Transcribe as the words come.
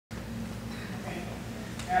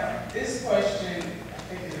This question, I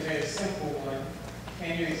think, is a very simple one.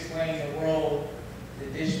 Can you explain the role the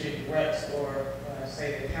district reps or,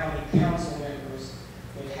 say, the county council members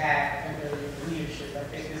would have under your leadership? I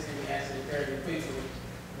think this can be answered very quickly.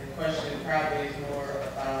 The question probably is more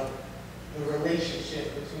about the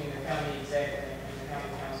relationship between the county executive and the county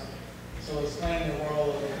council. So explain the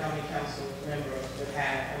role of the county council member would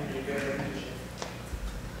have under your leadership.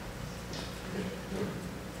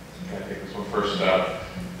 I take this one first.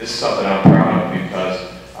 This is something I'm proud of because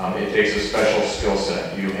it takes a special skill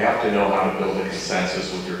set. You have to know how to build a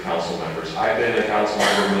consensus with your council members. I've been a council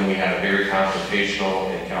member when we had a very confrontational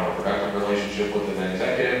and counterproductive relationship with an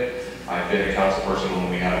executive. I've been a council person when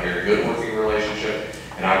we had a very good working relationship,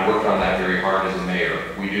 and I've worked on that very hard as a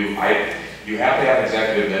mayor. You have to have an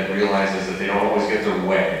executive that realizes that they don't always get their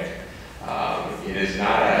way. It is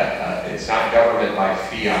not it's not government by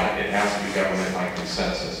fiat. It has to be government by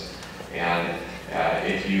consensus. And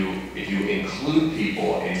if you include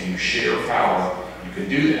people and you share power, you can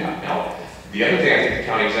do that. Now, the other thing I think the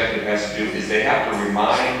county executive has to do is they have to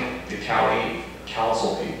remind the county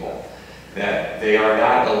council people that they are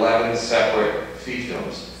not 11 separate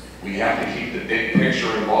fiefdoms. We have to keep the big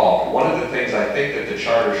picture involved. One of the things I think that the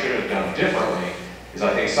charter should have done differently is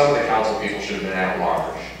I think some of the council people should have been at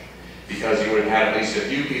large, because you would have had at least a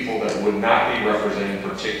few people that would not be representing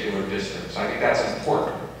particular districts. I think that's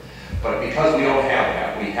important. But because we don't have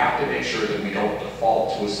that, we have to make sure that we don't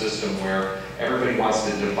default to a system where everybody wants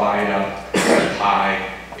to divide up the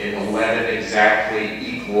pie in 11 exactly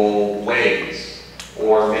equal ways.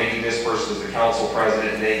 Or maybe this person is the council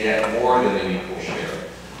president and they get more than an equal share.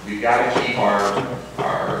 We've got to keep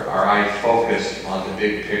our eye focused on the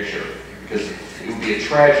big picture, because it would be a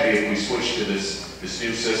tragedy if we switch to this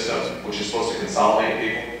new system, which is supposed to consolidate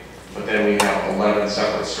people, but then we have 11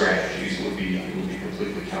 separate strategies. It would be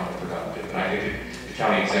completely counterproductive. And I think the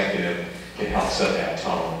county executive can help set that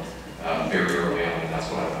tone very early on, and that's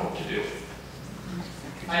what I hope to do.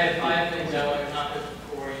 I have 5 things I want to accomplish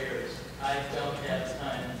in 4 years. I don't have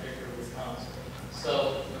time to figure with council.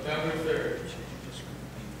 So November 3rd,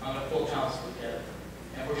 I'm going to pull council together,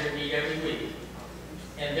 and we're going to meet every week,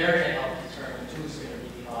 and they're going to help determine who's going to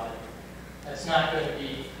be the auditor. That's not going to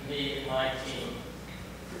be me and my team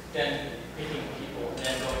then picking people and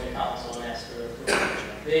then going to council and ask for approval.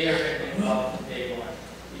 They are going to be involved from day one,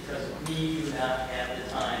 because we do not have the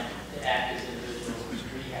time to act as individuals.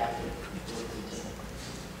 We have to work as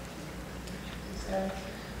a team.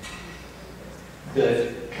 The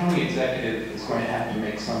county executive is going to have to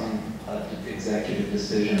make some executive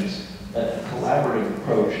decisions, but a collaborative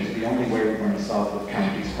approach is the only way we're going to solve the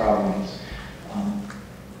county's problems.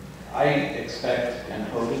 I expect and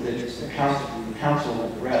hope that the council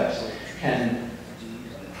reps can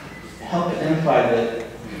help identify the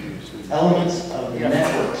elements of the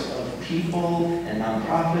networks of people and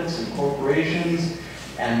nonprofits and corporations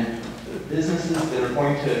and businesses that are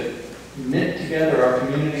going to knit together our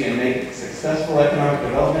community and make successful economic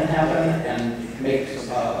development happen and make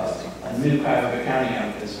a new Cuyahoga County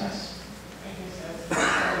out of this mess.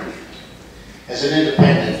 As an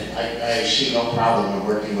independent, I see no problem in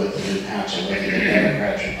working with the new council, whether they're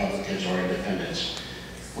Democrats, Republicans, or independents.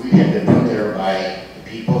 We have been put there by the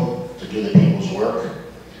people to do the people's work.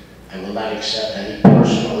 I will not accept any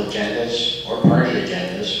personal agendas or party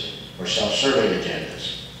agendas or self-serving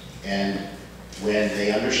agendas. And when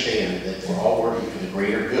they understand that we're all working for the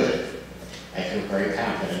greater good, I feel very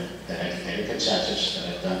confident that I can get a consensus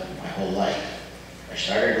that I've done my whole life. I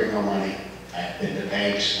started with no money. I've been to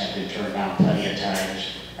banks, I've been turned down plenty of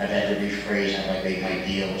times. I've had to rephrase how I made my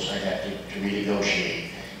deals. I've had to renegotiate.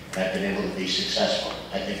 And I've been able to be successful.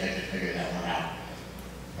 I think I could figure that one out.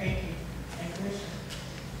 Thank you. And Commissioner?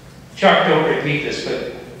 Chuck, don't repeat this,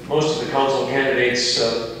 but most of the council candidates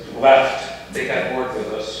left. They got bored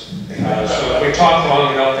with us. So if we talk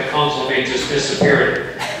long enough, the council may just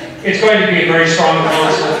disappear. It's going to be a very strong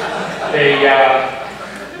council.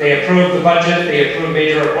 They approved the budget, they approved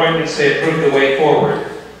major appointments, they approved the way forward.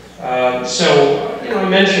 So, I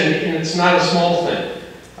mentioned, it's not a small thing.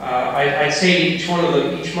 I'd say to each one of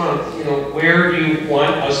them each month, where do you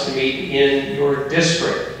want us to meet in your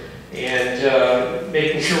district? And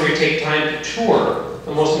making sure we take time to tour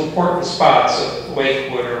the most important spots of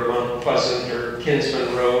Lakewood or Mount Pleasant or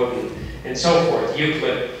Kinsman Road and so forth,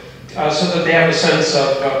 Euclid, so that they have a sense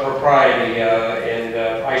of propriety and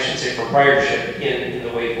I should say proprietorship in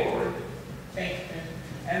the way forward. Thank you.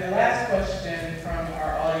 And the last question from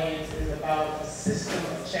our audience is about a system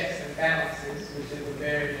of checks and balances, which is a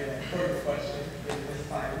very important question in this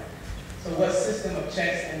climate. So what system of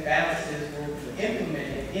checks and balances will be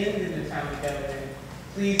implemented in the new county government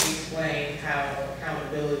please explain how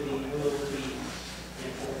accountability will be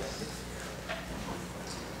enforced.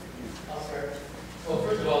 I'll start. Well,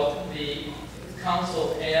 first of all, the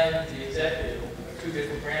council and the executive are two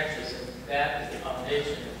different branches, and that is the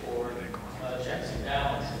foundation for checks and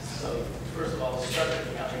balances. So, first of all, the structure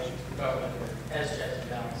of the county government has checks and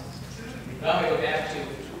balances. Now we go back to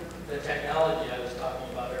the technology I was talking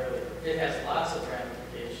about earlier. It has lots of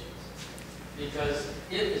ramifications because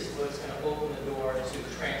it is what's going to open the door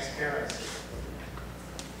to transparency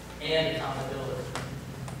and accountability.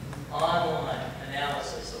 Online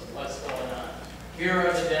analysis of what's going on. Here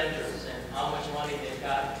are the vendors and how much money they've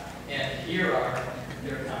got, and here are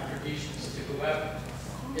their contributions to whoever.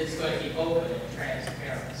 It's going to be open and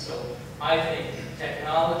transparent. So I think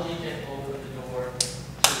technology can open the door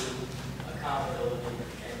to accountability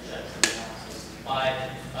and checks and balances by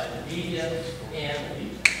the media and the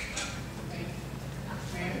people.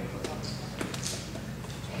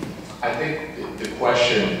 I think the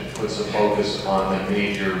question puts a focus on the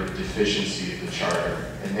major deficiency of the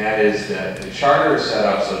charter, and that is that the charter is set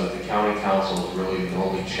up so that the county council is really the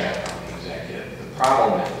only check on the executive. The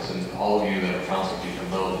problem is, and all of you that are council people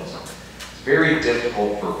know this, it's very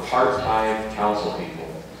difficult for part-time council people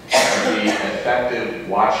to be effective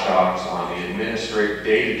watchdogs on the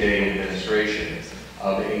day-to-day administration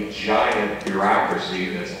of a giant bureaucracy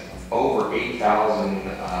that's over 8,000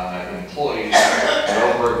 employees and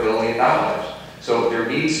over $1 billion. So there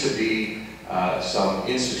needs to be some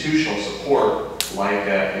institutional support, like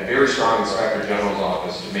a very strong Inspector General's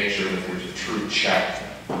office, to make sure that there's a true check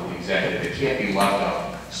on the executive. It can't be left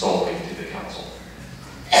up solely to the council.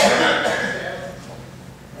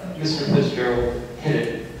 Mr. Fitzgerald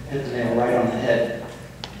hit the nail right on the head.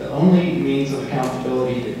 The only means of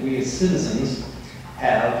accountability that we as citizens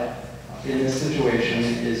have in this situation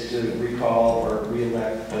is to recall or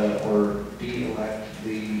re-elect or de-elect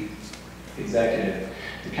the executive.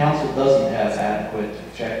 The council doesn't have adequate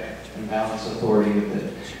check and balance authority with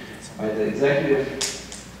it. By the executive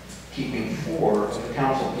keeping 4 of the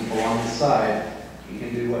council people on his side, he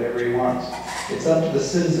can do whatever he wants. It's up to the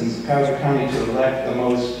citizens of Cuyahoga County to elect the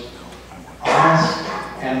most honest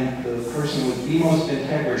and the person with the most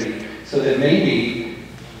integrity, so that maybe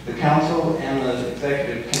the council and the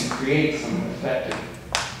executive can create some effective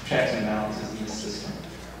checks and balances in this system.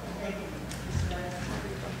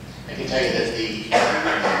 I can tell you that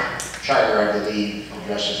the charter, I believe,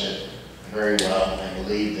 addresses it very well. I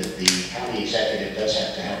believe that the county executive does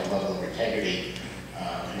have to have a level of integrity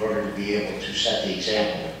in order to be able to set the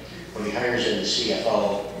example. When he hires in the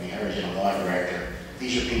CFO, when he hires in a law director,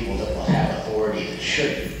 these are people that will have authority that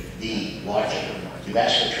should be watching. You've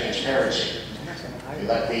asked for transparency. If you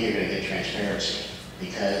elect me, you're going to get transparency,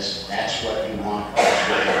 because that's what you want, that's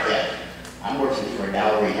what you get. I'm working for $1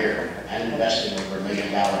 a year. I'm investing over $1 million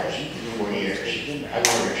in 4 years. I want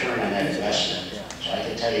a return on that investment. So I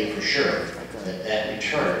can tell you for sure that that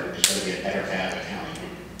return is going to be a better Cuyahoga County.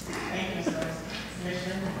 Thank you, Mr.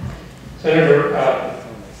 Commissioner. Senator,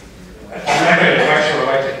 I'm not going to lecture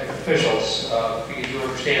elected officials because you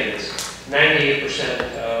understand this.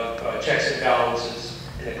 98% of checks and balances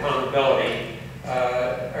and accountability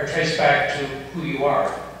are traced back to who you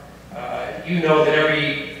are. You know that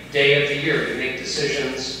every day of the year you make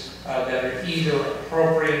decisions that are either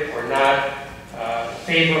appropriate or not,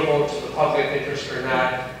 favorable to the public interest or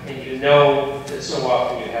not, and you know that so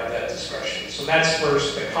often you have that discretion. So that's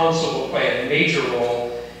first. The council will play a major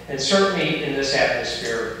role, and certainly in this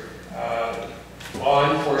atmosphere,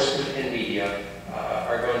 law enforcement and media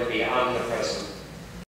are going to be omnipresent.